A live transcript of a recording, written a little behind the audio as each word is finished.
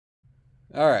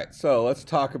All right, so let's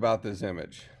talk about this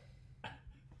image.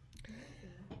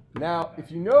 Now, if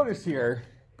you notice here,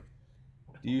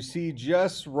 do you see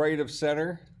just right of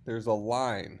center? There's a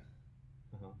line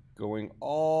going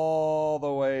all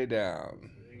the way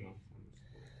down.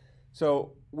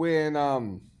 So when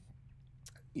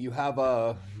you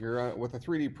have you're with a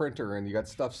 3D printer and you got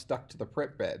stuff stuck to the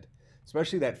print bed,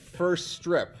 especially that first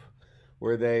strip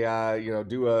where they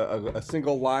do a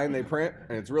single line they print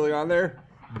and it's really on there,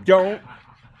 don't.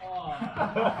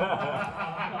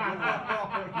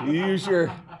 You use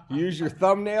your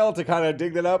thumbnail to kind of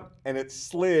dig that up, and it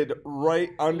slid right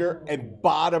under and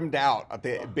bottomed out at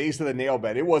the base of the nail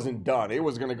bed. It wasn't done. It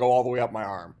was going to go all the way up my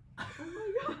arm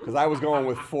because I was going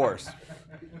with force.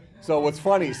 So what's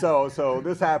funny? So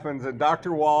this happens, and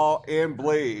Dr. Wall and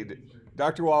Blade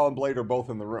are both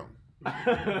in the room,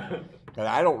 and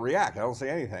I don't react. I don't say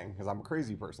anything because I'm a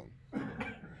crazy person.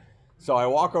 So I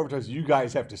walk over to us. You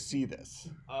guys have to see this.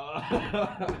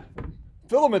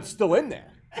 Filament's still in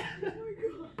there.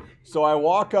 So I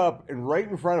walk up, and right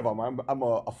in front of him, I'm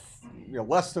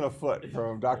less than a foot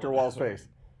from Dr. Wall's face.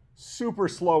 Super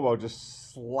slow-mo,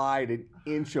 just slide an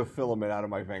inch of filament out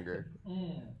of my finger.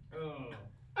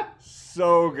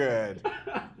 So good.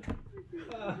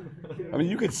 I mean,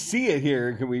 you can see it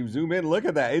here. Can we zoom in? Look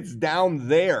at that. It's down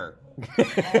there.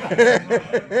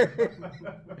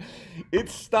 It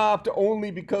stopped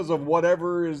only because of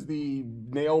whatever is the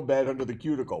nail bed under the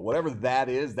cuticle. Whatever that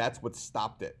is, that's what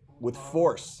stopped it with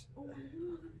force.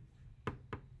 I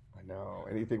know.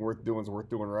 Anything worth doing is worth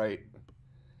doing right.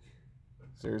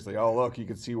 Seriously. Oh, look, you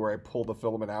can see where I pulled the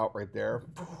filament out right there.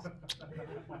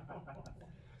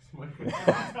 I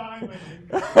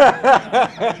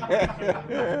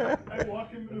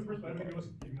walk into the first and he goes,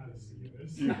 "You gotta see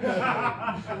this."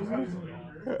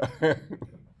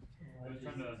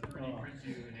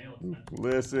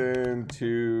 Listen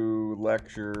to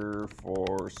lecture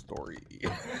for story.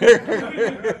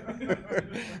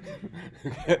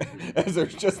 As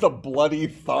there's just a bloody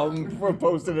thumb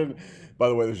posted in. By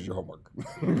the way, this is your homework.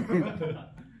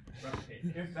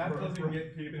 If that doesn't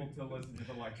get people to listen to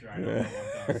the lecture, I don't know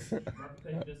what does.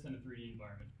 Replicate this in a 3D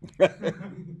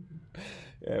environment.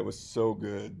 Yeah, it was so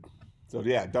good. So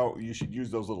yeah, you should use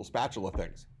those little spatula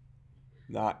things,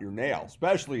 not your nail.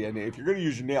 Especially, and if you're going to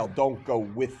use your nail, don't go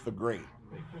with the grain.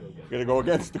 You're going to go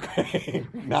against the grain.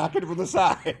 Knock it from the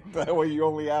side. That way you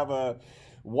only have a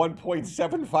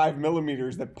 1.75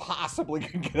 millimeters that possibly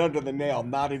can get under the nail,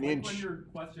 not an inch. When you're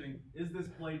questioning, is this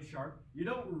blade sharp? You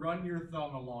don't run your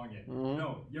thumb along it. Mm-hmm.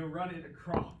 No, you run it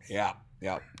across. Yeah.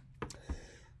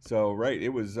 So right, it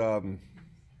was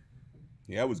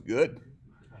it was good.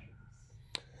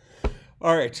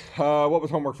 All right, what was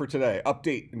homework for today?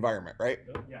 Update environment, right?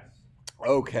 Yes.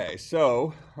 Okay,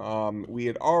 so we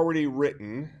had already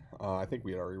written, I think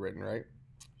we had already written, right?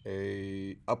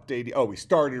 We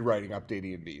started writing update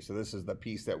ENV. So this is the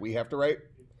piece that we have to write.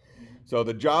 So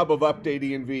the job of update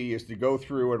ENV is to go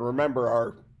through and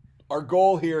remember our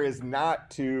goal here is not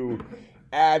to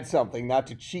add something, not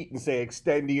to cheat and say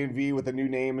extend ENV with a new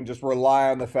name and just rely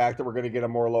on the fact that we're going to get a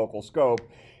more local scope.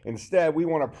 Instead, we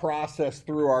want to process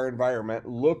through our environment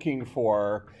looking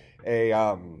for a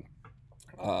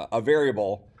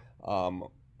variable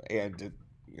and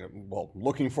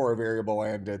looking for a variable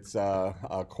and its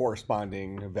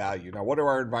corresponding value. Now, what do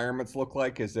our environments look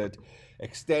like? Is it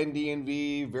extend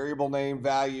env, variable name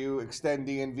value, extend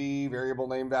env, variable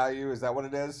name value? Is that what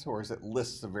it is? Or is it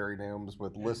lists of variables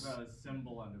with lists? It's a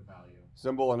symbol and a value.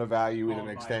 Symbol and a value in an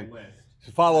extend. List.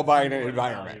 Followed by an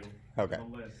environment. Okay.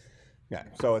 Yeah,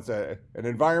 so it's an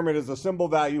environment is a symbol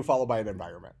value followed by an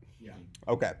environment. Yeah.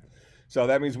 Okay. So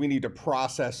that means we need to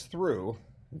process through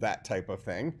that type of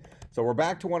thing. So we're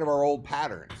back to one of our old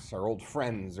patterns, our old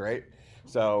friends, right?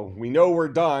 So we know we're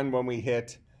done when we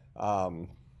hit, when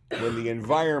the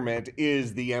environment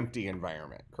is the empty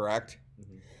environment, correct?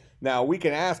 Mm-hmm. Now we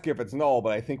can ask if it's null,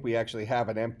 but I think we actually have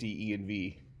an empty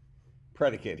env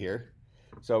predicate here.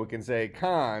 So we can say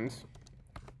cons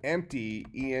empty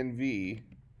env.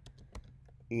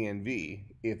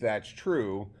 If that's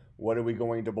true, what are we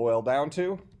going to boil down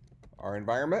to? Our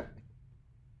environment?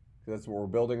 That's what we're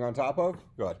building on top of?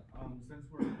 Go ahead.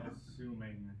 Since we're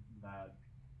assuming that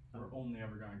we're only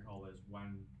ever going to call this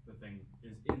when the thing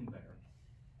is in there,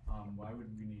 why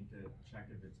would we need to check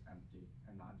if it's empty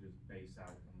and not just base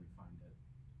out when we find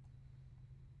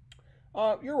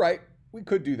it? You're right. We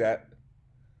could do that.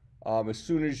 As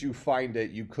soon as you find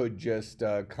it, you could just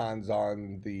cons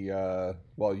on the,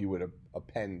 you would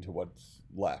append to what's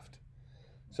left.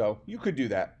 So you could do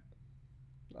that.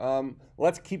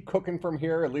 Let's keep cooking from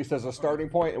here, at least as a starting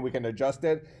point, and we can adjust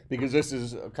it because this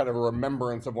is kind of a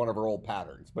remembrance of one of our old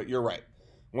patterns. But you're right.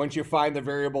 Once you find the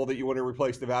variable that you want to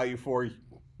replace the value for,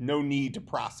 no need to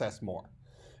process more.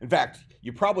 In fact,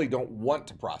 you probably don't want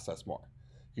to process more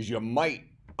because you might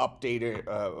update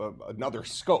another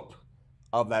scope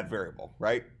of that variable,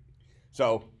 right?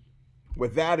 So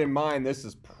with that in mind, this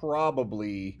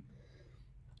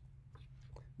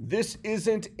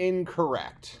isn't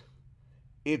incorrect.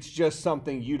 It's just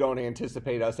something you don't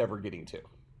anticipate us ever getting to.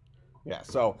 Yeah,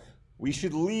 so we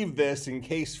should leave this in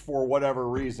case for whatever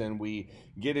reason we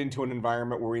get into an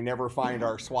environment where we never find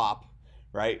our swap,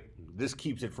 right? This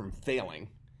keeps it from failing.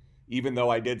 Even though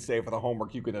I did say for the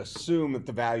homework, you can assume that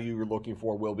the value you're looking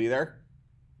for will be there.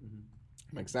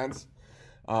 Makes sense?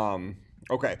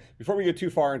 Okay, before we get too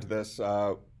far into this,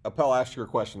 Appel asked your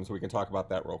question so we can talk about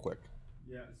that real quick.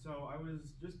 Yeah, so I was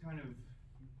just kind of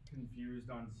confused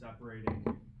on separating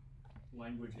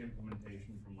language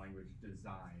implementation from language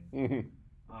design.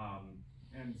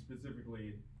 And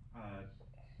specifically,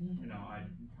 you know, I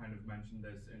kind of mentioned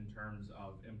this in terms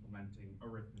of implementing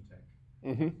arithmetic.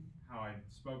 How I'd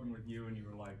spoken with you and you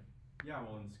were like, yeah,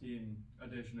 well, in scheme,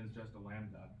 addition is just a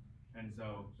lambda. And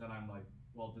so then I'm like,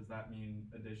 well, does that mean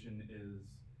addition is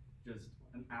just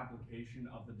an application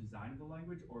of the design of the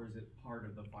language, or is it part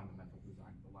of the fundamental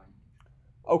design of the language?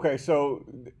 Okay, so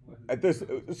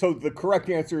so the correct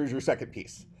answer is your second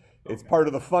piece. It's part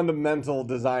of the fundamental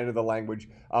design of the language.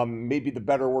 Maybe the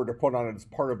better word to put on it is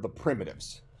part of the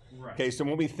primitives. Right. Okay, so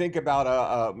when we think about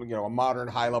a modern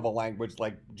high-level language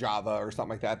like Java or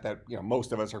something like that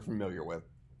most of us are familiar with,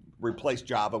 replace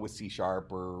Java with C#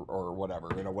 or whatever,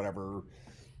 whatever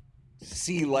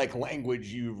C-like language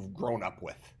you've grown up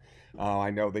with.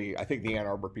 I think the Ann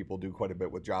Arbor people do quite a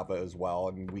bit with Java as well,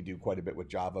 and we do quite a bit with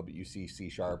Java, but you see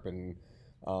C# and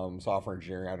software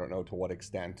engineering, I don't know to what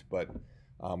extent, but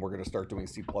we're going to start doing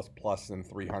C++ in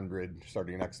 300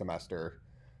 starting next semester.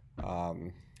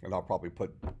 And I'll probably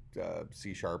put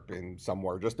C# in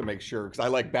somewhere just to make sure, because I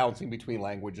like bouncing between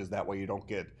languages. That way you don't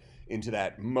get into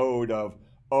that mode of,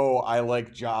 oh, I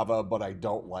like Java, but I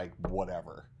don't like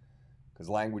whatever. Because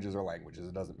languages are languages.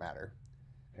 It doesn't matter.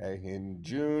 Okay, in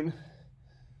June,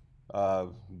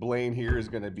 Blaine here is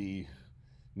going to be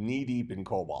knee-deep in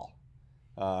COBOL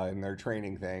in their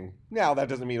training thing. Now, that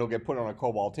doesn't mean he'll get put on a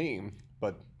COBOL team,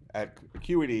 but at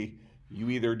Acuity,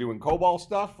 you either doing COBOL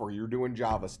stuff or you're doing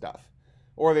Java stuff.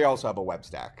 Or they also have a web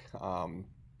stack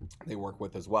they work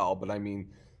with as well. But I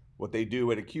mean, what they do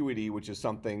at Acuity, which is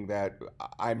something that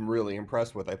I'm really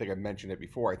impressed with, I think I've mentioned it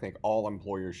before, I think all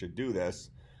employers should do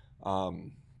this,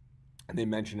 and they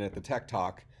mentioned it at the Tech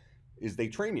Talk, is they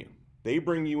train you. They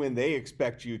bring you in, they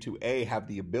expect you to have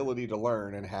the ability to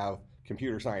learn and have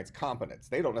computer science competence.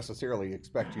 They don't necessarily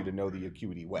expect you to know the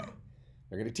Acuity way.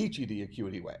 They're going to teach you the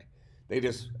Acuity way. They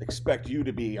just expect you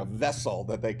to be a vessel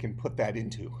that they can put that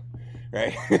into.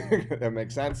 Right? That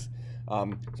makes sense.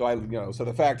 So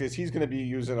the fact is he's going to be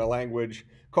using a language,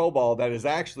 COBOL, that is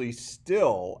actually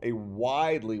still a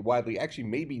widely, actually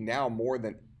maybe now more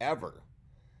than ever,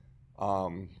 a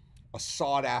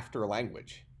sought after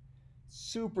language.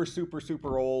 Super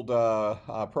old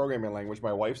programming language.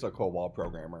 My wife's a COBOL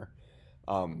programmer.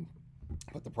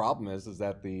 But the problem is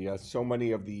that so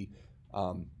many of the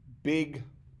big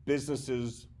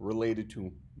businesses related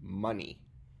to money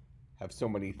have so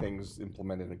many things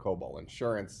implemented in COBOL.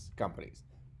 Insurance companies,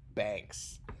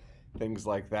 banks, things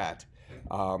like that.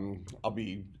 I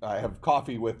have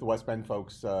coffee with the West Bend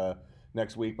folks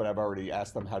next week, but I've already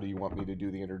asked them, how do you want me to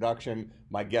do the introduction?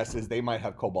 My guess is they might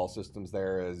have COBOL systems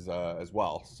there as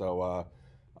well. So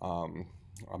I'm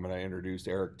going to introduce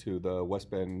Eric to the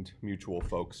West Bend Mutual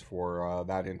folks for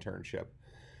that internship.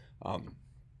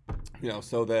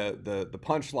 So the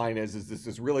punchline is this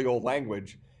is really old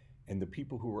language, and the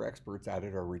people who are experts at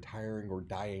it are retiring or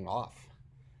dying off.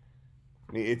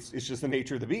 I mean, it's just the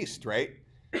nature of the beast, right?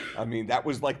 I mean, that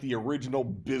was like the original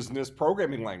business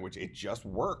programming language. It just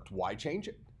worked. Why change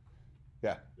it?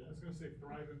 Yeah. Yeah, I was going to say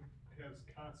Thrivent has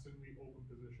constantly open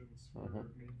positions for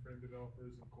mainframe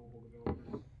developers and COBOL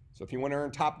developers. So if you want to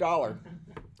earn top dollar,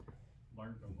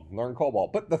 Learn COBOL. learn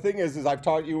COBOL. But the thing is I've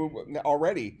taught you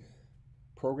already,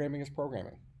 programming is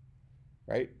programming,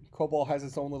 right? COBOL has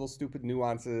its own little stupid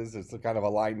nuances. It's a kind of a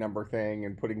line number thing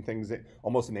and putting things in,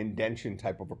 almost an indentation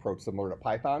type of approach, similar to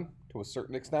Python to a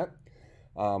certain extent.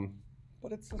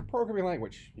 But it's a programming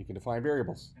language. You can define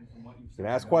variables. And from what you've You can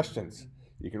said, ask no questions. recursion.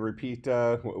 You can repeat,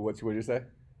 what did you say?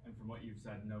 And from what you've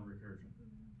said, no recursion,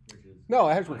 which is... No,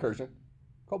 it has recursion.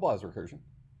 COBOL has recursion.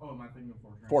 Oh, am I thinking of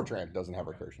Fortran? Fortran doesn't have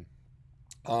recursion.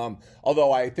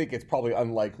 Although I think it's probably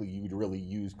unlikely you'd really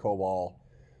use COBOL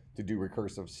to do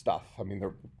recursive stuff. I mean,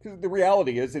 the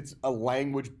reality is it's a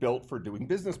language built for doing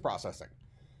business processing.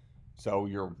 So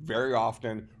you're very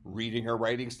often reading or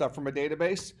writing stuff from a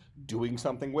database, doing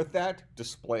something with that,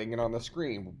 displaying it on the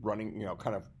screen, running,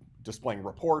 kind of displaying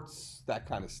reports, that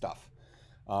kind of stuff.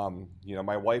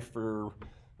 My wife for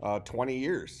 20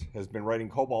 years has been writing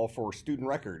COBOL for student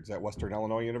records at Western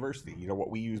Illinois University. You know what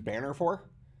we use Banner for?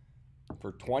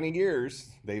 For 20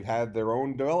 years, they've had their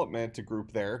own development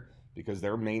group there because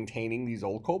they're maintaining these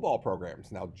old COBOL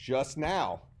programs. Now, just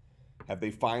now, have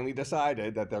they finally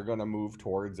decided that they're going to move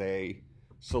towards a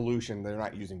solution? They're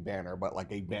not using Banner, but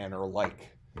like a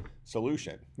Banner-like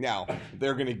solution. Now,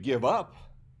 they're going to give up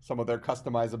some of their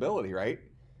customizability, right?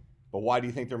 But why do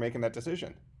you think they're making that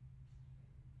decision?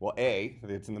 Well, A,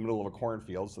 it's in the middle of a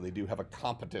cornfield, so they do have a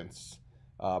competence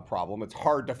problem. It's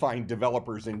hard to find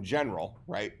developers in general,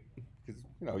 right? Because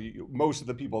most of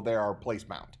the people there are place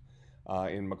bound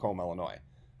in Macomb, Illinois.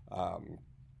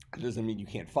 It doesn't mean you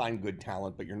can't find good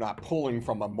talent, but you're not pulling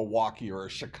from a Milwaukee or a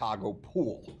Chicago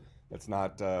pool. That's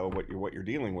not what you're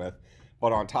dealing with.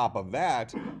 But on top of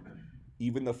that,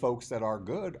 even the folks that are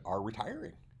good are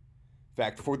retiring. In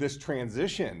fact, for this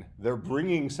transition, they're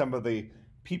bringing some of the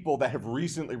people that have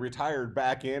recently retired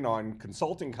back in on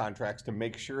consulting contracts to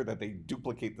make sure that they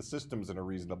duplicate the systems in a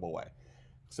reasonable way.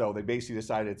 So they basically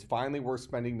decided it's finally worth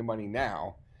spending the money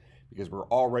now because we're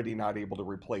already not able to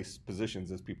replace positions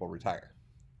as people retire.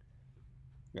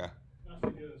 Yeah. Not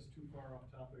to get us too far off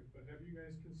topic, but have you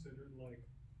guys considered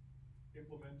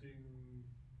implementing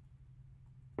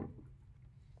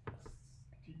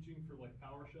teaching for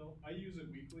PowerShell? I use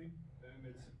it weekly, and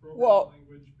it's a programming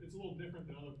language. It's a little different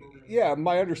than other programs. Yeah,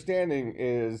 my understanding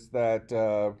is that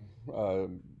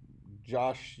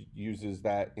Josh uses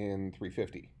that in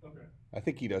 350. Okay. I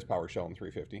think he does PowerShell in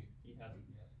 350. He hasn't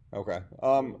yet. Okay.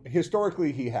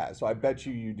 Historically, he has, so I bet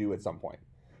you do at some point.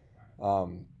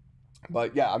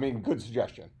 But yeah, I mean, good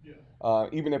suggestion. Yeah.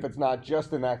 Even if it's not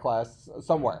just in that class,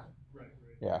 somewhere. Right.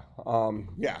 Yeah.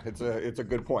 Yeah, it's a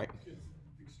good point. It's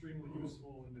extremely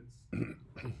useful, and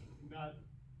it's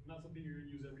not something you're going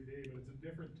to use every day, but it's a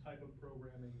different type of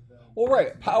programming than. Well,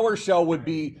 right.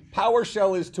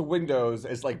 PowerShell is to Windows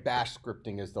as like Bash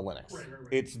scripting is to Linux. Right.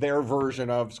 It's their version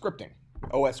of scripting,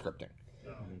 OS scripting.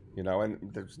 Oh.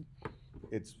 And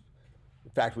it's.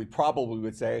 In fact, we probably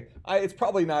would say it's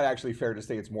probably not actually fair to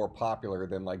say it's more popular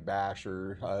than like Bash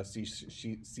or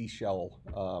C Shell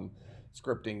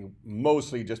scripting,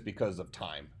 mostly just because of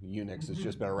time. Unix has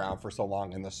just been around for so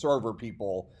long, and the server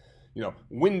people,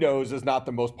 Windows is not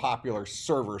the most popular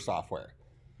server software.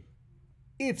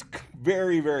 It's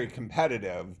very, very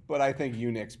competitive, but I think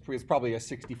Unix is probably a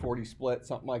 60-40 split,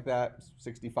 something like that,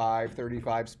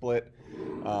 65-35 split.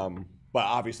 But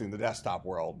obviously in the desktop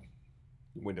world,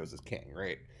 Windows is king,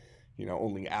 right?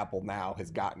 Only Apple now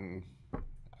has gotten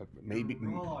maybe. You're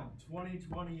wrong.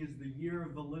 2020 is the year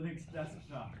of the Linux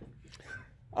desktop.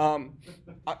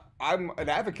 I'm an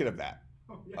advocate of that.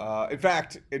 Oh, yeah.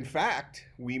 In fact,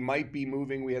 we might be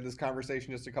moving. We had this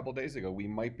conversation just a couple days ago. We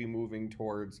might be moving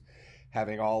towards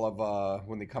having all of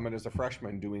when they come in as a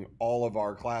freshman, doing all of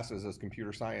our classes as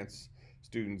computer science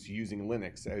students using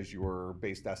Linux as your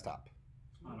base desktop.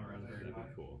 On a Raspberry Pi.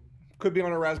 Cool. Could be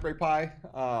on a Raspberry Pi,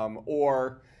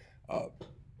 or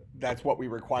that's what we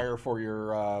require for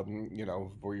your,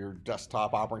 for your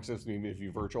desktop operating system, even if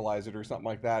you virtualize it or something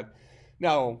like that.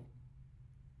 Now,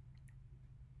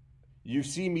 you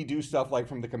see me do stuff like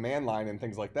from the command line and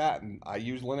things like that, and I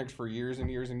use Linux for years and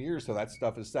years and years, so that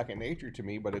stuff is second nature to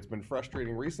me, but it's been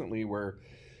frustrating recently where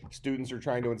students are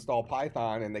trying to install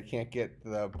Python and they can't get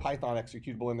the Python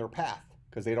executable in their path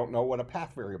because they don't know what a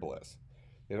path variable is.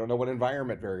 They don't know what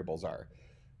environment variables are.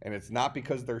 And it's not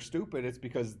because they're stupid, it's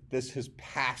because this has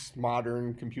passed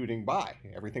modern computing by.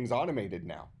 Everything's automated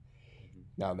now.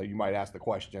 Now, you might ask the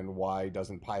question, why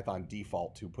doesn't Python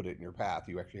default to put it in your path?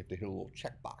 You actually have to hit a little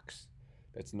checkbox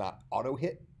that's not auto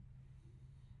hit.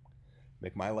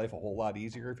 Make my life a whole lot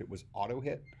easier if it was auto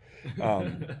hit.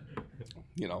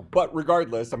 But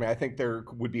regardless, I think there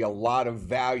would be a lot of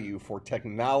value for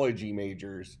technology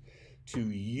majors to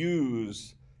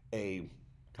use a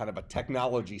kind of a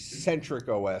technology-centric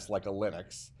OS like a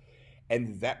Linux,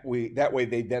 and that way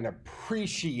they then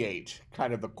appreciate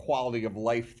kind of the quality of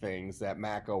life things that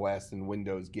Mac OS and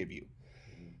Windows give you.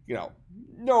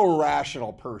 No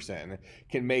rational person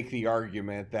can make the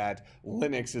argument that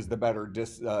Linux is the better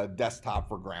desktop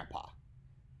for grandpa.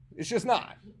 It's just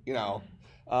not,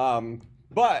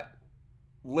 But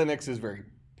Linux is very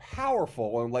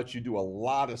powerful and lets you do a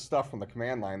lot of stuff from the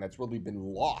command line that's really been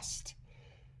lost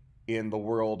in the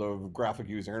world of graphic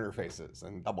user interfaces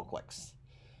and double clicks.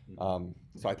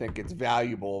 So I think it's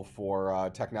valuable for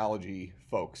technology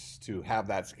folks to have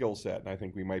that skill set, and I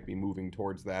think we might be moving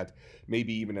towards that,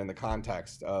 maybe even in the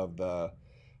context of the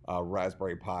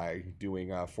Raspberry Pi, doing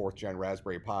 4th gen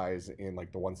Raspberry Pis in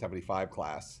like the 175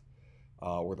 class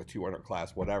or the 200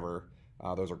 class, whatever.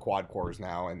 Those are quad cores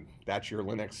now, and that's your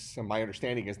Linux. And my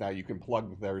understanding is now you can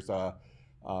plug, there's a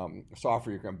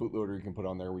software, you can bootloader you can put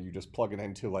on there where you just plug it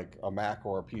into like a Mac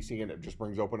or a PC and it just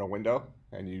brings open a window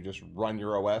and you just run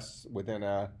your OS within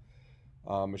a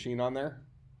machine on there.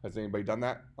 Has anybody done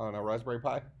that on a Raspberry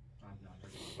Pi? I've not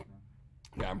heard of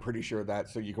that. Yeah, I'm pretty sure that,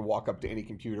 so you can walk up to any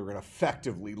computer and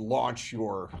effectively launch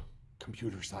your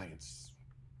computer science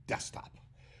desktop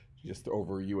just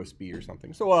over USB or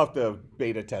something. So we'll have to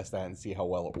beta test that and see how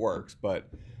well it works, but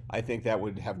I think that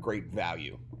would have great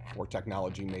value for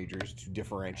technology majors to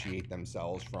differentiate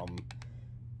themselves from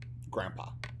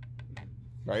grandpa,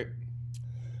 right?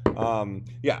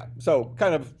 Yeah, so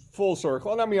kind of full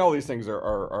circle, and I mean all these things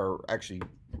are actually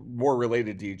more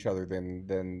related to each other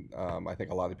than I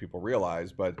think a lot of people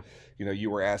realize. But you know,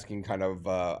 you were asking kind of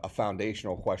a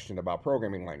foundational question about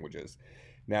programming languages.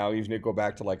 Now, even if you go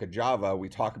back to like a Java, we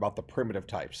talk about the primitive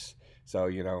types. So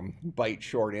you know, byte,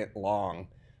 short, int, long,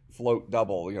 float,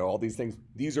 double. You know, all these things.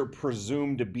 These are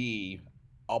presumed to be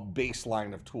a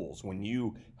baseline of tools. When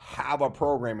you have a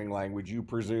programming language, you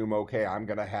presume, okay, I'm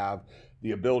going to have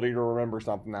the ability to remember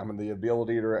something. I'm going to have the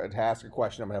ability to ask a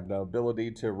question. I'm going to have the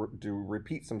ability to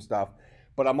repeat some stuff.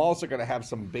 But I'm also going to have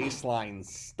some baseline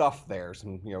stuff there,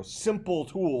 some simple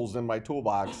tools in my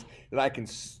toolbox that I can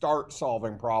start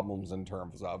solving problems in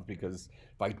terms of. Because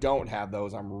if I don't have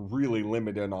those, I'm really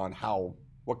limited on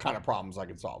what kind of problems I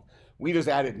can solve. We just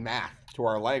added math to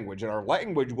our language, and our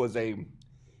language was a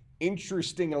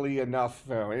interesting enough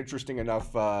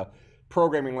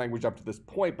programming language up to this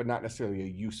point, but not necessarily a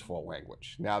useful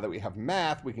language. Now that we have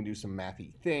math, we can do some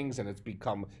mathy things, and it's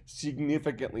become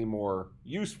significantly more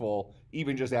useful,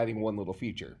 even just adding one little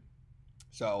feature.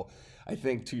 So I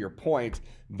think, to your point,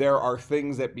 there are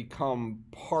things that become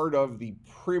part of the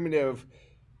primitive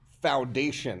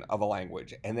foundation of a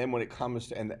language, and then when it comes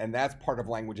to, and that's part of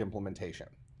language implementation.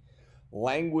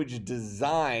 Language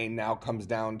design now comes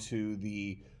down to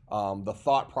the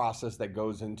thought process that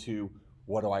goes into,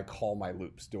 what do I call my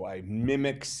loops? Do I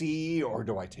mimic C, or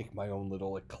do I take my own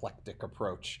little eclectic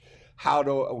approach? How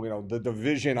do, the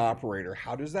division operator,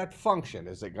 how does that function?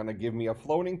 Is it going to give me a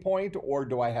floating point, or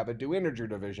do I have it do integer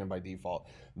division by default?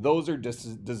 Those are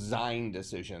design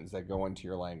decisions that go into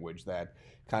your language that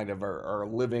kind of are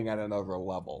living at another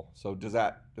level. So does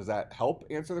that help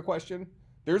answer the question?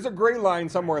 There's a gray line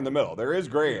somewhere in the middle. There is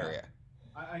gray area.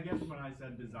 I guess when I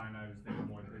said design, I was thinking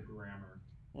more the grammar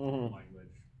language.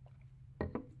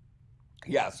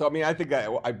 Yeah, so I mean, I think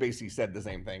I basically said the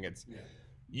same thing. It's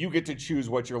you get to choose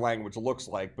what your language looks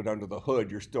like, but under the hood,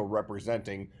 you're still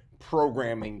representing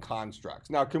programming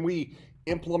constructs. Now, can we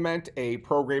implement a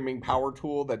programming power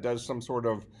tool that does some sort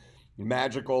of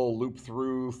magical loop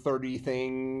through 30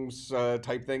 things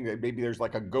type thing? That maybe there's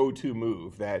like a go-to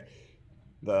move that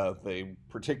the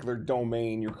particular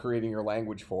domain you're creating your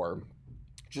language for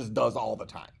just does all the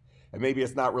time. And maybe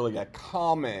it's not really a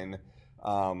common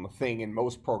thing in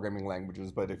most programming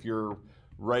languages, but if you're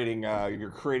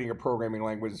you're creating a programming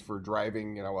language for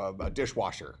driving, a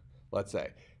dishwasher, let's say,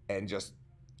 and just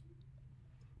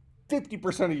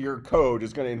 50% of your code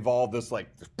is going to involve this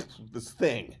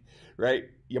thing, right?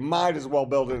 You might as well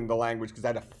build it into the language, because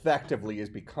that effectively has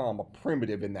become a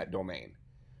primitive in that domain,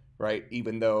 right?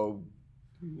 Even though,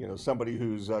 somebody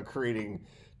who's creating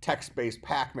text-based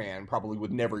Pac-Man probably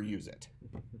would never use it.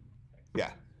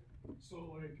 Yeah.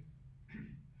 So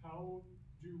how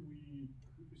do we?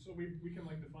 So we can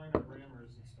define our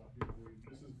parameters and stuff.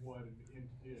 This is what an int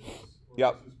is, or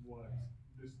this is what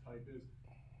this type is.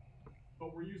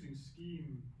 But we're using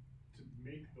scheme to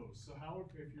make those. So how,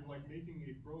 if you're making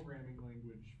a programming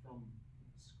language from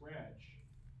scratch,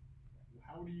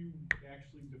 how do you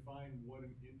actually define what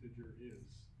an integer is?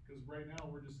 Because right now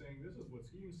we're just saying this is what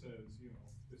scheme says,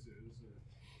 this is,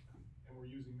 and we're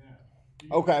using that. Do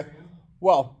you understand?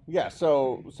 Well, yeah,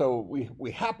 so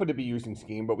we happen to be using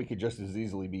Scheme, but we could just as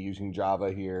easily be using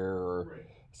Java here or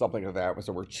something like that.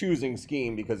 So we're choosing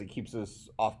Scheme because it keeps us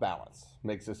off balance,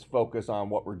 makes us focus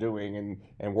on what we're doing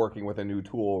and working with a new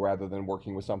tool rather than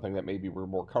working with something that maybe we're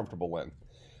more comfortable in.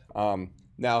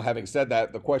 Now, having said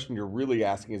that, the question you're really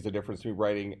asking is the difference between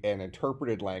writing an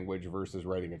interpreted language versus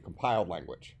writing a compiled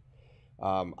language.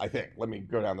 I think, let me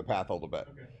go down the path a little bit.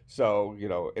 Okay. So,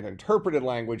 an interpreted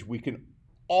language, we can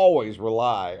always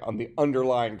rely on the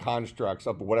underlying constructs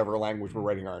of whatever language we're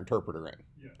writing our interpreter in.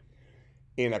 Yeah.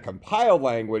 In a compiled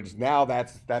language, now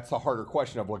that's a harder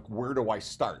question of like, where do I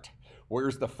start?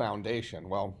 Where's the foundation?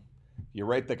 Well, you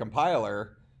write the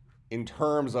compiler in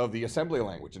terms of the assembly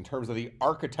language, in terms of the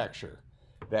architecture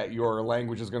that your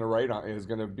language is going to write on, is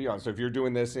going to be on. So if you're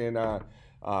doing this in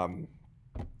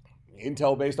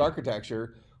Intel-based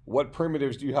architecture, what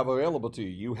primitives do you have available to you?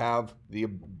 You have the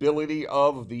ability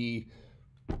of the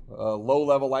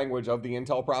low-level language of the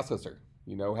Intel processor.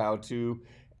 You know how to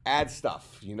add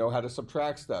stuff. You know how to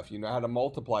subtract stuff. You know how to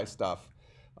multiply stuff.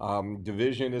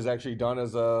 Division is actually done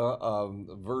as a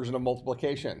version of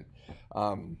multiplication.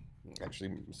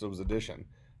 Actually, so is addition.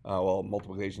 Well,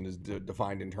 multiplication is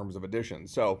defined in terms of addition.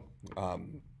 So,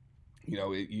 you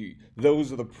know,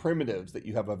 those are the primitives that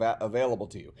you have available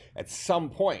to you. At some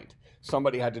point,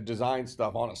 somebody had to design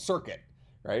stuff on a circuit,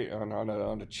 right,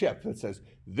 on a chip that says,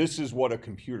 this is what a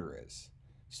computer is.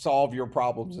 Solve your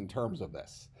problems in terms of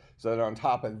this. So that on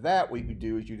top of that, what you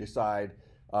do is you decide,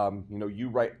 you know, you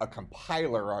write a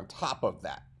compiler on top of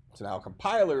that. So now a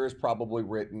compiler is probably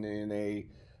written in a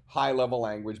high-level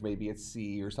language, maybe it's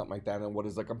C or something like that. And what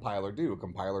does a compiler do? A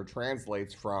compiler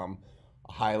translates from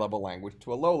a high-level language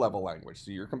to a low-level language.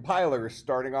 So your compiler is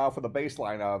starting off with a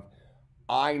baseline of,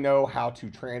 I know how to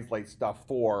translate stuff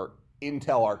for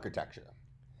Intel architecture.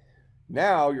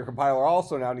 Now your compiler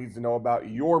also now needs to know about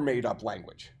your made-up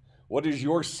language. What does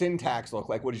your syntax look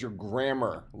like? What does your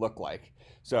grammar look like?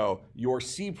 So your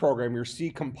C program, your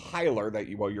C compiler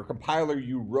your compiler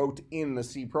you wrote in the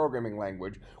C programming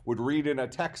language would read in a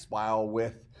text file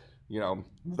with, you know,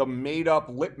 the made up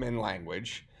Lippmann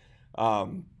language,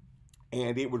 and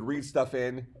it would read stuff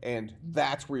in, and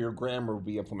that's where your grammar would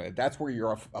be implemented. That's where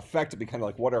you're effectively kind of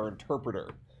like what our interpreter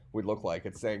would look like.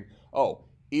 It's saying, oh,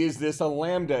 is this a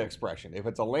lambda expression? If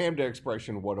it's a lambda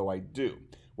expression, what do I do?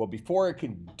 Well, before it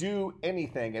can do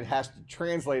anything, it has to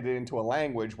translate it into a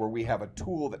language where we have a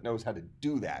tool that knows how to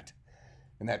do that.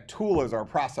 And that tool is our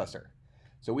processor.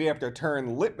 So we have to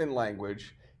turn Lippmann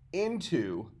language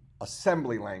into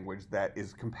assembly language that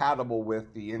is compatible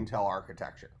with the Intel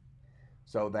architecture.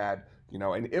 So that, you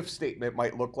know, an if statement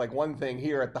might look like one thing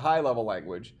here at the high level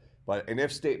language, but an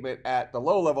if statement at the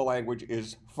low level language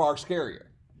is far scarier.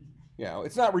 You know,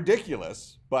 it's not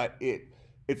ridiculous, but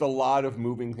it's a lot of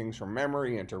moving things from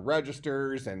memory into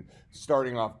registers and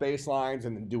starting off baselines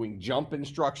and then doing jump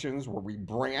instructions where we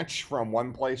branch from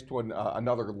one place to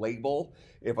another label.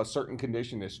 If a certain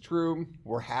condition is true,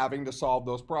 we're having to solve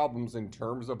those problems in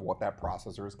terms of what that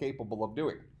processor is capable of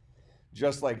doing.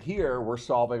 Just like here, we're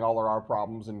solving all of our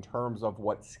problems in terms of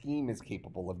what scheme is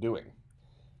capable of doing.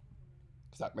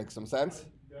 Does that make some sense?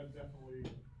 That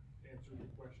definitely answered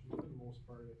the question for the most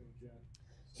part, I think, yeah.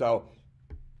 So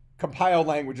compiled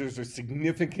languages are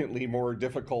significantly more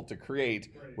difficult to create,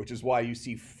 Right. which is why you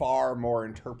see far more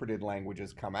interpreted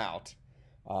languages come out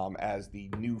as the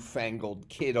newfangled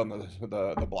kid on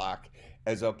the block,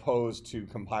 as opposed to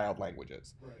compiled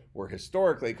languages. Right. Where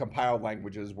historically compiled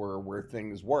languages were where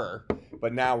things were,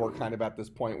 but now we're kind of at this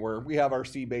point where we have our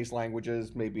C-based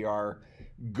languages, maybe our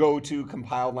go-to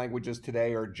compiled languages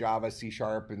today are Java, C#,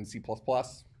 and C++.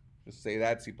 Just say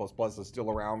that. C++ is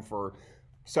still around for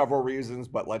several reasons,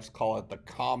 but let's call it the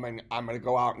common, I'm going to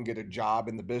go out and get a job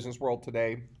in the business world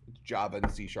today. It's Java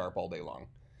and C# all day long.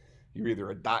 You're either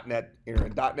you're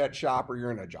in a .NET shop or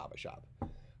you're in a Java shop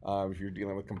if you're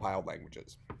dealing with compiled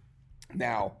languages.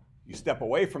 Now, you step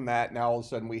away from that, now all of a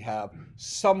sudden we have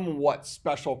somewhat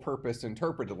special purpose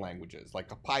interpreted languages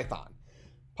like a Python.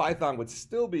 Python would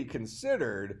still be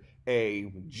considered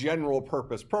a general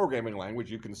purpose programming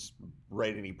language. You can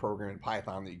write any program in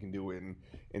Python that you can do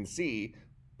in C,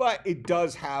 but it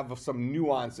does have some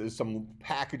nuances, some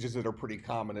packages that are pretty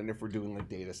common. And if we're doing like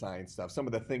data science stuff, some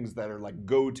of the things that are like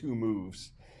go-to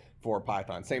moves for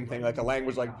Python. Same thing like a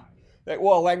language like,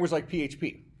 well, a language like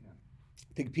PHP.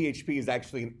 I think PHP is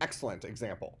actually an excellent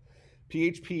example.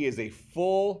 PHP is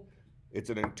it's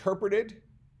an interpreted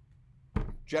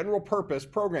general purpose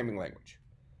programming language.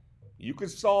 You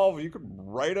could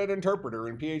write an interpreter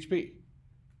in PHP.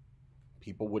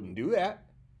 People wouldn't do that,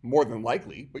 more than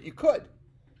likely, but you could.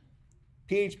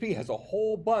 PHP has a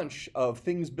whole bunch of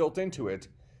things built into it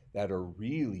that are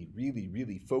really, really,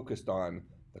 really focused on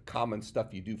the common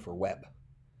stuff you do for web.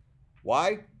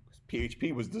 Why? Because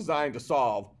PHP was designed to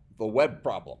solve the web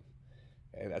problem.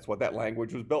 And that's what that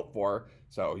language was built for.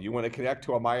 So you want to connect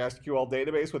to a MySQL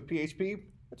database with PHP?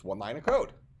 It's one line of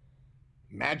code.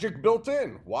 Magic built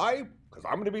in. Why? Because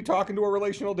I'm going to be talking to a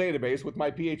relational database with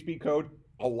my PHP code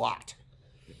a lot.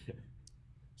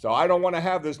 So I don't want to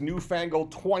have this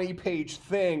newfangled 20-page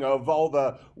thing of all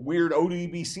the weird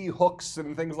ODBC hooks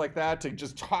and things like that to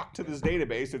just talk to this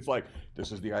database. It's like,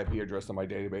 this is the IP address of my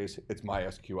database. It's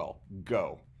MySQL.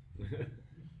 Go.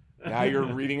 Now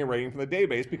you're reading and writing from the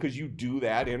database because you do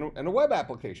that in a web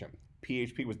application.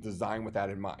 PHP was designed with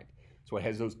that in mind. So it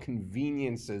has those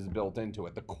conveniences built into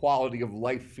it, the quality of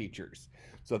life features.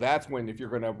 So that's when, if you're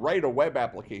going to write a web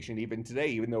application, even today,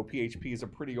 even though PHP is a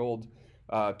pretty old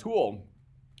tool,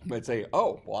 you might say,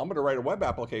 oh, well, I'm going to write a web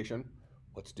application.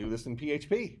 Let's do this in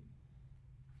PHP.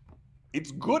 It's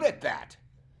good at that,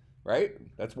 right?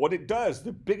 That's what it does.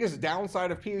 The biggest downside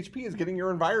of PHP is getting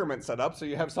your environment set up so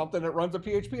you have something that runs a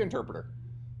PHP interpreter,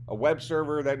 a web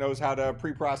server that knows how to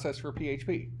pre-process for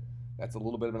PHP. That's a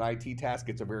little bit of an IT task.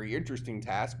 It's a very interesting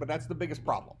task, but that's the biggest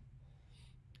problem,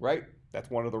 right?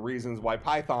 That's one of the reasons why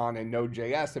Python and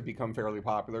Node.js have become fairly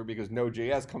popular, because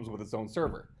Node.js comes with its own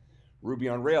server. Ruby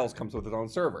on Rails comes with its own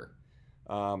server.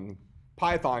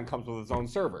 Python comes with its own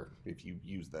server. If you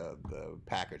use the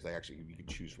package, you can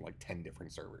choose from like 10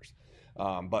 different servers.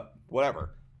 But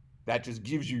whatever, that just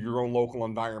gives you your own local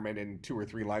environment in 2 or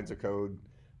 3 lines of code.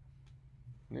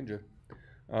 Ninja.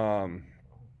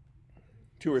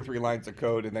 2 or 3 lines of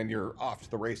code, and then you're off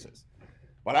to the races.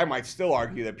 But I might still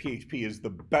argue that PHP is the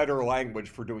better language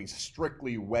for doing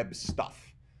strictly web stuff.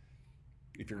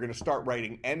 If you're going to start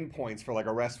writing endpoints for like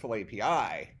a RESTful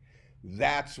API,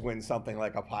 that's when something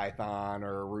like a Python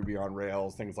or Ruby on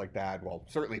Rails, things like that, well,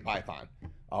 certainly Python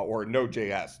or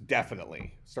Node.js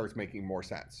definitely starts making more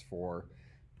sense for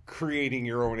creating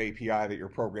your own API that your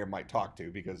program might talk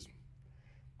to, because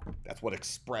that's what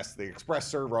the Express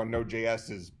server on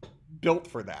Node.js is built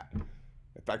for that.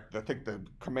 In fact, I think the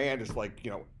command is like,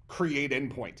 create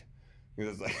endpoint.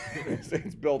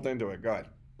 It's built into it. Go ahead.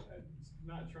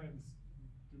 Not trying to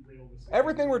derail this.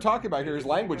 Everything we're talking about here is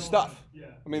language stuff. Yeah.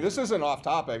 I mean, this isn't off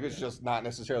topic. It's just not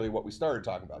necessarily what we started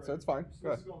talking about. Right. So it's fine. So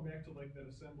this is going back to like that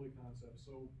assembly concept.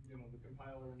 So, the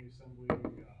compiler and the assembly,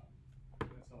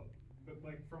 that's how. But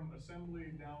like from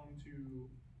assembly down to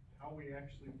how we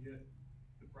actually get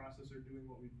the processor doing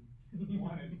what we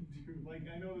want it to do. Like,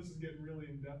 I know this is getting really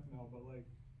in depth now, but like,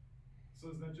 so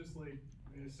is that just like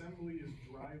the assembly is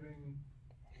driving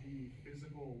the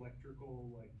physical electrical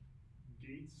like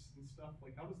gates and stuff?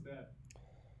 Like, how does that?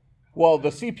 Well, the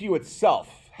CPU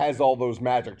itself has all those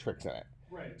magic tricks in it.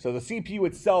 Right. So the CPU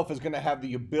itself is going to have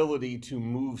the ability to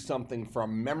move something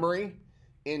from memory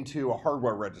into a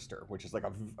hardware register, which is like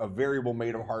a variable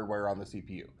made of hardware on the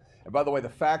CPU. And by the way, the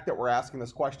fact that we're asking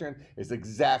this question is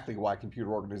exactly why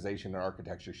computer organization and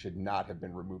architecture should not have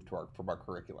been removed from our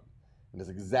curriculum. And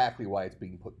it's exactly why it's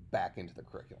being put back into the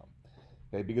curriculum.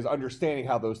 Okay? Because understanding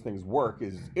how those things work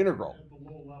is integral. At the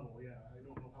low level, yeah. I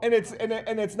don't know how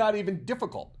And it's not even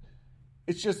difficult.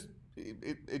 It's just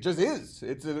it just is.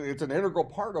 It's an integral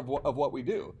part of what we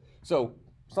do. So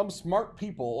some smart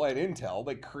people at Intel,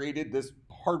 they created this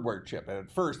hardware chip. And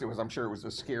at first I'm sure it was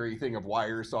a scary thing of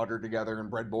wires soldered together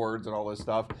and breadboards and all this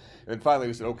stuff. And then finally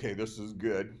we said, okay, this is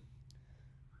good.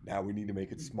 Now we need to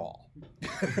make it small.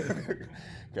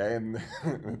 Okay, and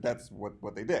that's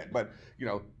what they did. But,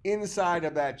 inside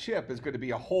of that chip is going to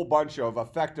be a whole bunch of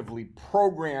effectively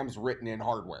programs written in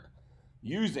hardware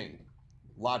using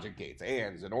logic gates,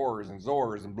 ands and ors and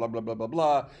zors and blah, blah, blah, blah,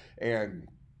 blah. And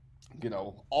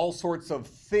all sorts of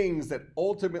things that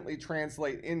ultimately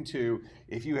translate into,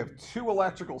 if you have 2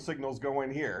 electrical signals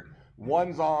going here,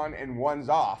 one's on and one's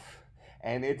off,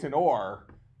 and it's an OR,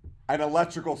 an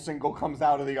electrical signal comes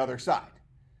out of the other side,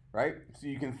 right? So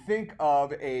you can think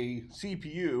of a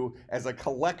CPU as a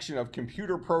collection of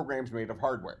computer programs made of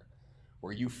hardware,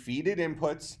 where you feed it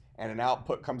inputs and an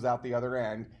output comes out the other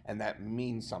end, and that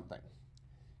means something.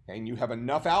 And you have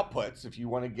enough outputs, if you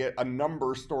want to get a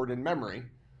number stored in memory,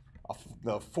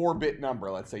 the 4-bit number,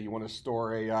 let's say you want to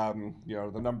store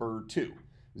the number 2,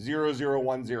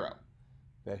 0010.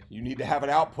 Okay? You need to have an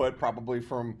output probably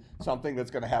from something that's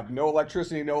going to have no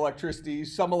electricity,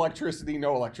 some electricity,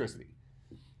 no electricity.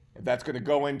 If that's going to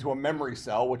go into a memory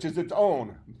cell, which is its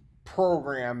own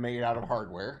program made out of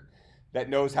hardware that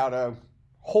knows how to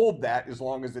hold that as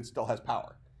long as it still has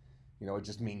power. It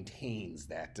just maintains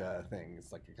that thing.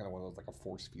 It's like kind of one of those, like a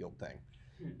force field thing.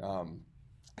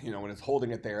 When it's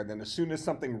holding it there, and then as soon as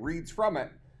something reads from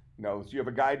it, so you have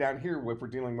a guy down here, if we're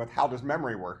dealing with how does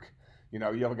memory work, you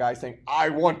have a guy saying, I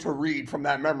want to read from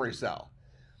that memory cell.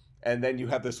 And then you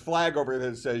have this flag over there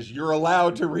that says, you're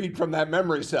allowed to read from that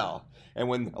memory cell. And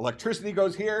when electricity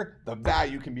goes here, the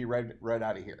value can be read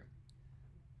out of here.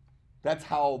 That's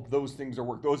how those things are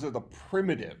worked. Those are the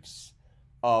primitives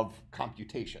of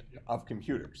computation, of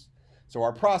computers. So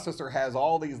our processor has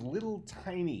all these little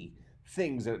tiny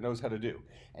things that it knows how to do.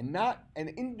 And not an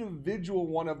individual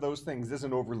one of those things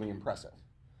isn't overly impressive.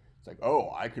 It's like,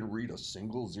 oh, I can read a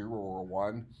single 0 or a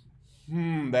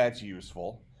 1. That's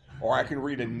useful. Or I can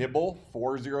read a nibble,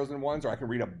 4 zeros and 1s, or I can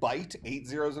read a byte, 8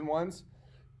 zeros and 1s.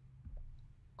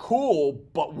 Cool,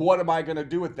 but what am I going to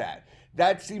do with that?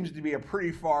 That seems to be a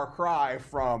pretty far cry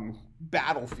from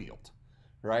Battlefield,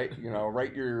 right?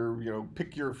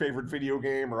 Pick your favorite video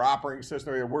game or operating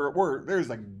system. There's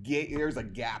a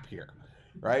gap here,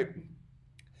 right?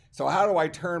 So how do I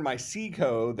turn my C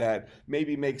code that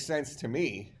maybe makes sense to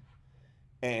me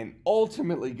and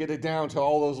ultimately get it down to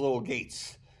all those little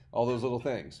gates, all those little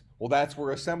things? Well, that's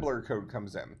where assembler code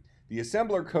comes in. The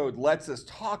assembler code lets us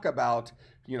talk about,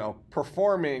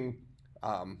 performing,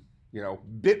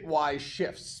 bitwise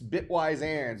shifts, bitwise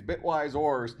ands, bitwise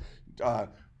ors,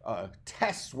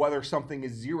 tests whether something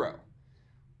is 0.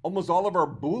 Almost all of our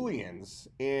Booleans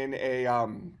in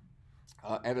an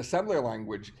assembler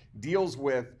language deals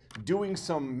with doing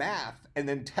some math and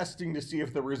then testing to see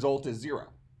if the result is 0.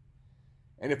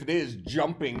 And if it is,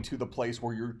 jumping to the place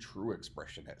where your true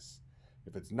expression is.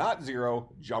 If it's not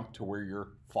 0, jump to where your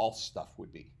false stuff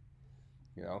would be.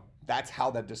 That's how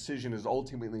that decision is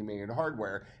ultimately made in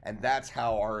hardware, and that's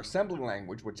how our assembly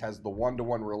language, which has the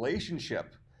one-to-one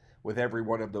relationship with every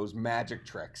one of those magic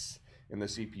tricks in the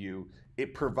CPU,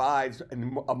 it provides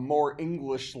a more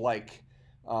English-like,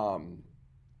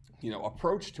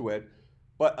 approach to it.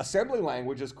 But assembly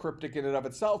language is cryptic in and of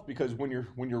itself, because when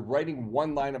you're writing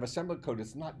one line of assembly code,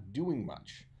 it's not doing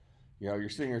much. You're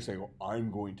sitting here saying, well, I'm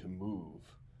going to move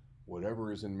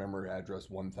whatever is in memory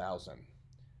address 1000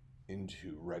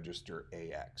 into register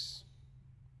AX.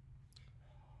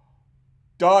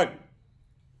 Done.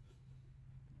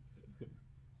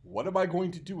 What am I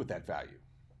going to do with that value?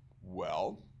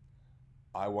 Well,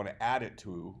 I want to add it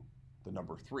to the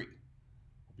number 3.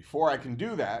 Before I can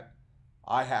do that,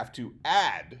 I have to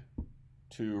add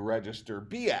to register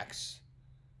BX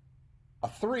a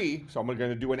 3, so I'm going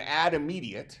to do an add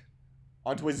immediate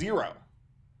onto a 0.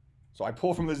 So I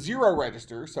pull from the 0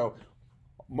 register. So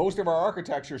most of our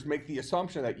architectures make the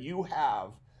assumption that you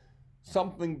have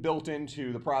something built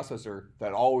into the processor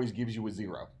that always gives you a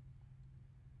 0.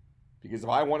 Because if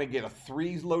I want to get a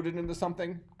 3 loaded into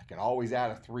something, I can always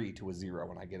add a 3 to a 0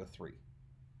 when I get a 3.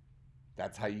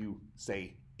 That's how you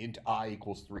say int I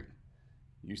equals 3.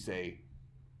 You say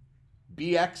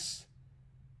BX,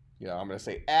 I'm going to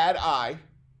say add I,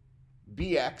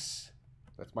 BX,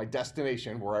 that's my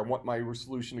destination where I want my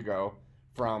solution to go,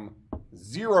 from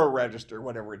 0 register,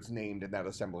 whatever it's named in that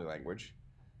assembly language,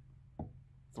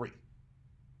 3.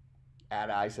 Add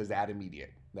I says add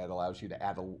immediate. That allows you to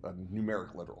add a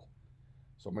numeric literal.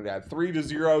 So I'm going to add 3 to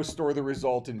 0, store the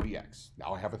result in BX.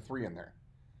 Now I have a 3 in there.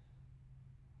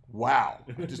 Wow,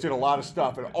 I just did a lot of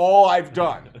stuff, and all I've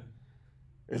done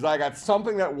is I got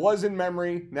something that was in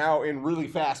memory, now in really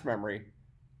fast memory,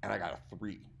 and I got a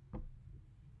 3.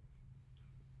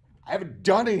 I haven't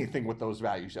done anything with those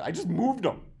values yet. I just moved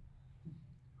them.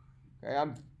 Okay,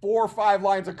 I'm 4 or 5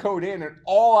 lines of code in, and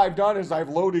all I've done is I've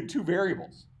loaded 2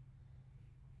 variables.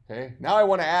 Okay, now I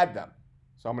want to add them.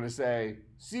 So I'm going to say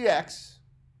CX,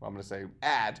 I'm going to say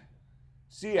add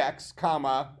CX,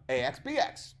 comma, AX,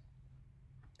 BX.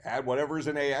 Add whatever's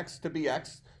in AX to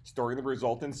BX, storing the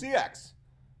result in CX.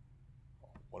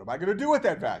 What am I going to do with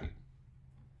that value?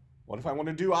 What if I want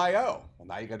to do I/O? Well,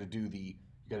 now you got to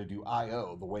do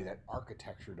I/O the way that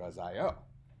architecture does I/O.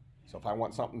 So if I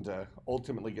want something to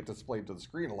ultimately get displayed to the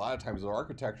screen, a lot of times the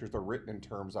architectures are written in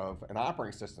terms of an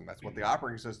operating system. That's what the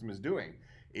operating system is doing.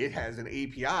 It has an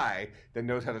API that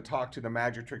knows how to talk to the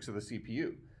magic tricks of the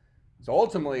CPU. So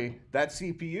ultimately, that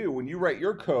CPU, when you write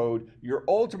your code, you're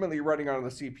ultimately running on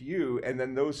the CPU, and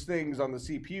then those things on the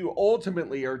CPU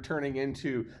ultimately are turning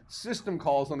into system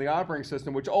calls on the operating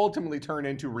system, which ultimately turn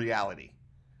into reality.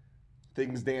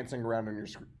 Things dancing around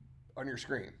on your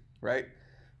screen, right?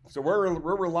 So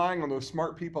we're relying on those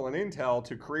smart people in Intel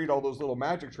to create all those little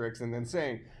magic tricks and then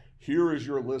saying, here is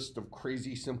your list of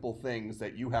crazy simple things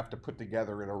that you have to put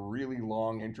together in a really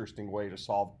long, interesting way to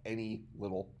solve any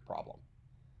little problem.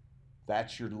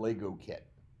 That's your Lego kit.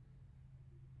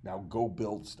 Now go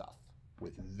build stuff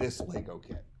with this Lego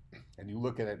kit. And you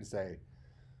look at it and say,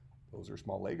 those are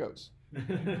small Legos.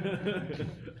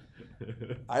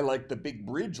 I like the big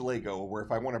bridge Lego, where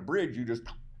if I want a bridge, you just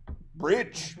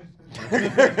bridge.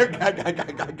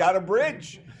 I got a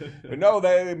bridge. But no,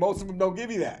 most of them don't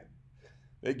give you that.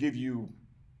 They give you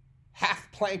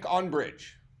half plank on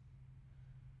bridge.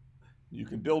 You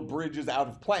can build bridges out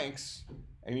of planks,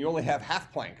 and you only have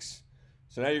half planks.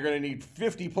 So now you're going to need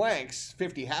 50 planks,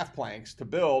 50 half planks to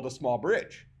build a small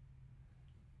bridge.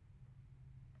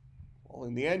 Well, Well,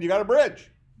 in the end, you got a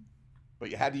bridge. But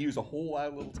you had to use a whole lot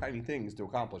of little tiny things to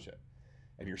accomplish it.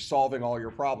 And you're solving all your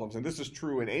problems. And this is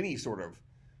true in any sort of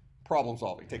problem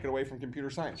solving. Take it away from computer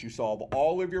science. You solve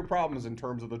all of your problems in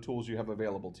terms of the tools you have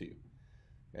available to you.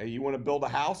 Okay, you want to build a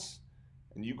house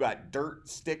and you got dirt,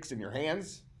 sticks in your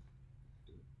hands.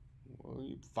 Well,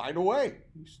 you find a way.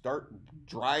 You start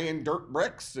drying dirt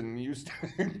bricks and you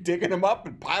start digging them up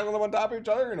and piling them on top of each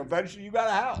other, and eventually you got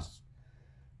a house.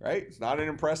 Right? It's not an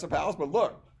impressive house, but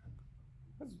look.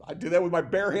 I did that with my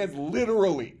bare hands,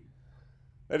 literally.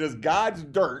 That is God's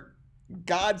dirt,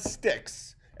 God's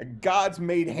sticks, and God's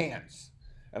made hands.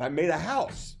 And I made a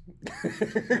house.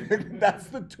 That's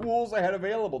the tools I had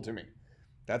available to me.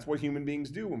 That's what human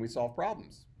beings do when we solve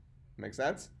problems. Make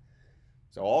sense?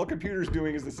 So all a computer's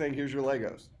doing is saying, here's your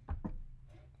Legos.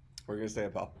 What are you going to say,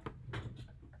 pal?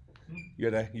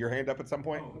 You had your hand up at some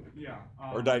point? Oh, yeah.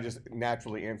 Or did I just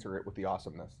naturally answer it with the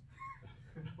awesomeness?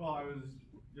 Well, I was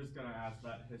just going to ask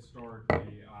that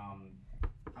historically,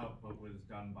 output was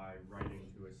done by writing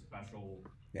to a special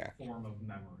form of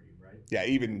memory, right? Yeah,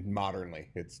 even modernly,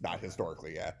 it's not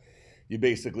historically. Yeah, you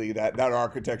basically that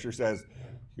architecture says,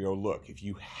 you know, look, if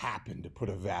you happen to put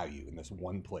a value in this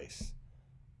one place,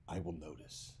 I will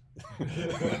notice.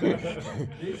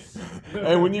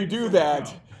 And when you do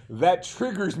that, that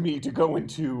triggers me to go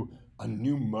into a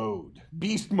new mode,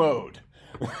 beast mode.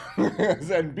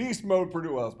 And beast mode,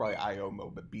 well, it's probably IO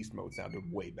mode, but beast mode sounded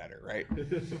way better, right?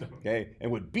 Okay, and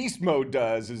what beast mode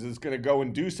does is it's going to go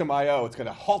and do some IO. It's going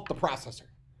to halt the processor,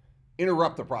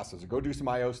 interrupt the processor, go do some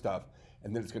IO stuff,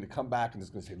 and then it's going to come back and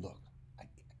it's going to say, look, I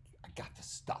got the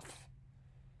stuff.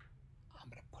 I'm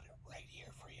going to put it right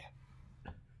here for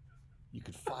you. You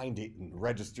could find it in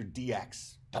registered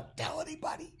DX. Don't tell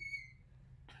anybody.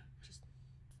 Just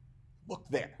look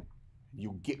there.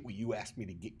 You'll get what you asked me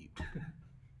to get you.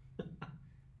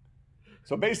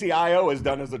 So basically, I/O is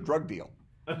done as a drug deal.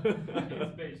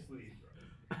 It's basically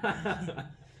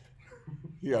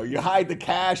You know, you hide the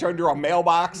cash under a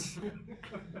mailbox.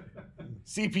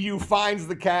 CPU finds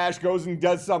the cash, goes and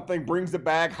does something, brings it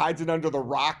back, hides it under the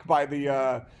rock by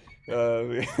the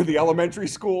the elementary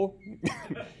school.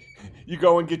 You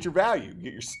go and get your value,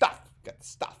 get your stuff, get the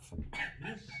stuff.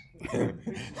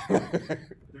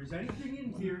 There's anything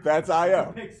in here. That's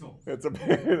I/O. Pixels.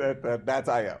 That's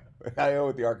I/O. I/O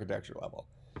at the architecture level.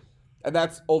 And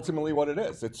that's ultimately what it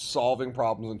is. It's solving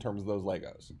problems in terms of those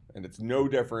Legos. And it's no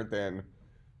different than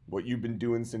what you've been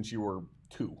doing since you were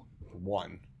 2,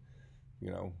 1.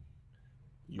 You know,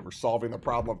 you were solving the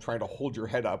problem of trying to hold your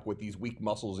head up with these weak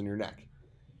muscles in your neck.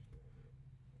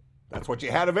 That's what you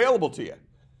had available to you,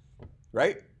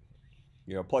 right?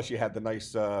 You know, plus you had the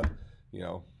nice, you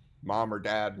know, mom or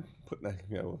dad putting a,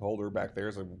 you know, holder back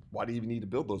there. So why do you even need to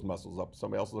build those muscles up?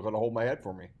 Somebody else is going to hold my head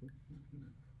for me.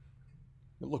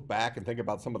 You look back and think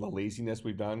about some of the laziness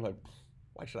we've done. Like,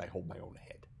 why should I hold my own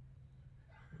head?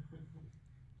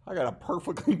 I got a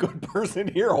perfectly good person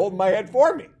here holding my head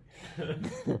for me.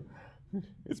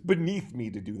 It's beneath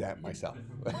me to do that myself.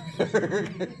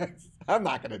 I'm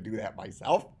not going to do that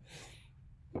myself.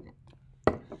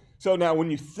 So now when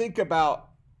you think about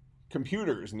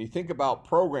computers and you think about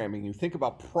programming, you think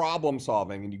about problem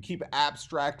solving, and you keep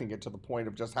abstracting it to the point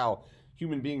of just how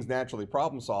human beings naturally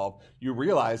problem solve, you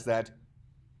realize that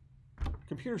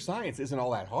computer science isn't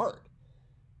all that hard.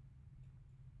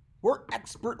 We're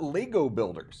expert Lego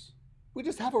builders. We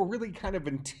just have a really kind of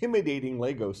intimidating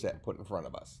Lego set put in front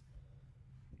of us,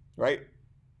 right?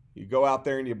 You go out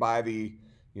there and you buy the,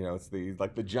 you know, it's the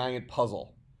like the giant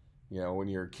puzzle. You know, when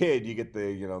you're a kid, you get the,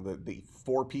 you know, the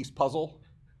 4-piece puzzle.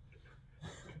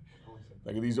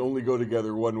 Like, these only go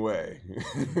together one way.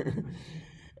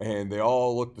 And they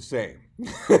all look the same.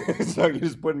 So you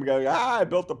just put them together, I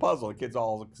built the puzzle. The kid's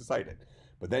all excited.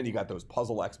 But then you got those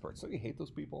puzzle experts. So you hate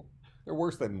those people? They're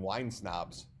worse than wine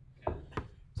snobs.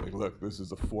 It's like, look, this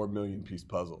is a 4 million piece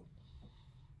puzzle.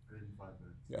 35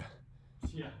 minutes.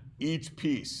 Yeah. Each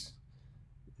piece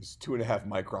is 2.5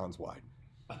 microns wide.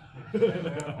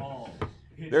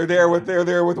 They're there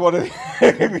with one of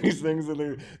these things,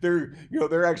 and they're you know,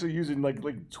 they're actually using like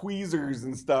tweezers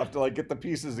and stuff to like get the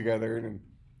pieces together, and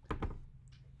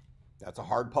that's a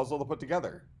hard puzzle to put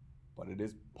together, but it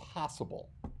is possible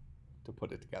to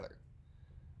put it together,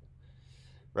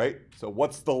 right? So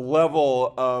what's the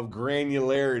level of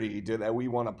granularity that we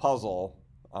want to puzzle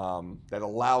that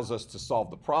allows us to solve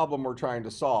the problem we're trying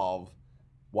to solve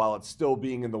while it's still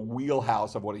being in the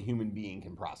wheelhouse of what a human being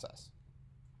can process?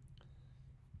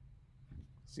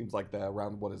 Seems like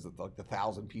around, what is it, like the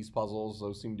 1,000-piece puzzles,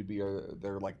 those seem to be,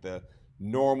 they're like the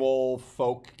normal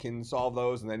folk can solve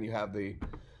those, and then you have the,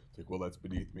 it's like, well, that's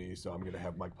beneath me, so I'm going to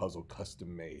have my puzzle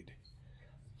custom made.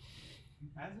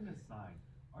 As an aside,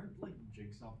 aren't like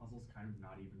jigsaw puzzles kind of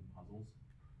not even puzzles?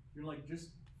 You're like just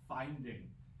finding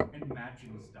and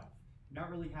matching stuff,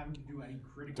 not really having to do any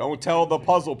critical. Don't tell the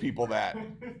puzzle people that.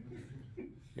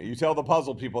 You tell the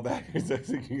puzzle people that. I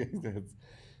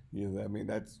mean,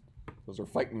 those are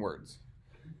fighting words.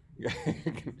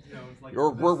 It's like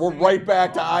we're right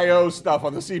back to I/O stuff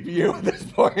on the CPU at this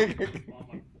point.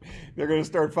 They're going to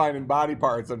start finding body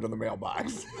parts under the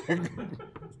mailbox.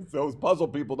 Those puzzle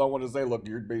people don't want to say, look,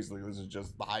 this is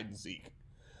just the hide and seek.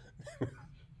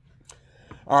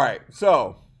 All right,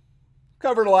 so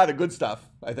covered a lot of good stuff,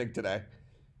 I think, today.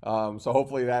 So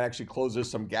hopefully that actually closes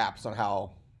some gaps on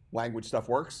how language stuff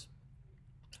works.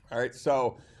 All right,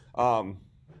 so I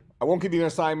won't give you an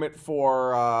assignment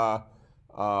for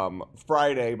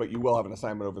Friday, but you will have an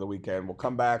assignment over the weekend. We'll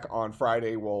come back on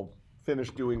Friday. We'll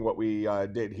finish doing what we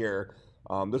did here.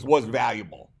 This was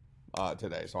valuable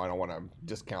today, so I don't want to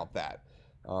discount that.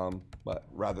 But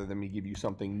rather than me give you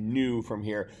something new from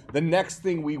here, the next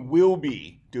thing we will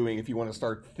be doing, if you want to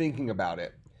start thinking about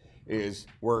it, is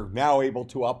we're now able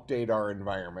to update our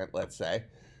environment, let's say.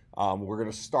 We're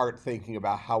going to start thinking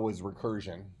about how is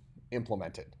recursion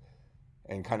implemented,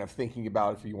 and kind of thinking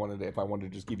about if I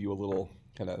wanted to just give you a little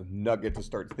kind of nugget to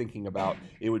start thinking about,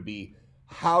 it would be,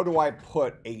 how do I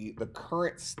put the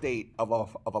current state of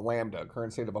a lambda,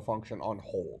 current state of a function on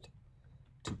hold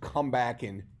to come back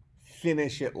and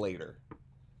finish it later?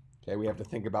 Okay, we have to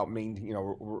think about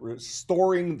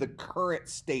storing the current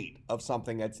state of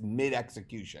something that's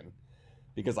mid-execution,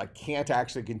 because I can't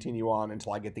actually continue on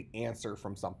until I get the answer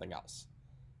from something else.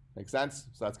 Make sense?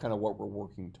 So that's kind of what we're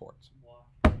working towards.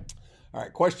 All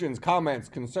right, questions, comments,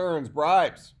 concerns,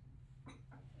 bribes? I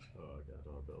got a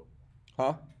dollar bill.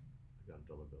 Huh? I got a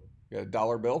dollar bill. You got a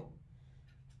dollar bill?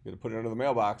 You got to put it under the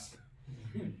mailbox.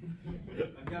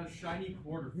 I've got a shiny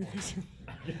quarter.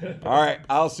 All right,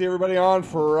 I'll see everybody on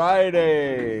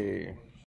Friday.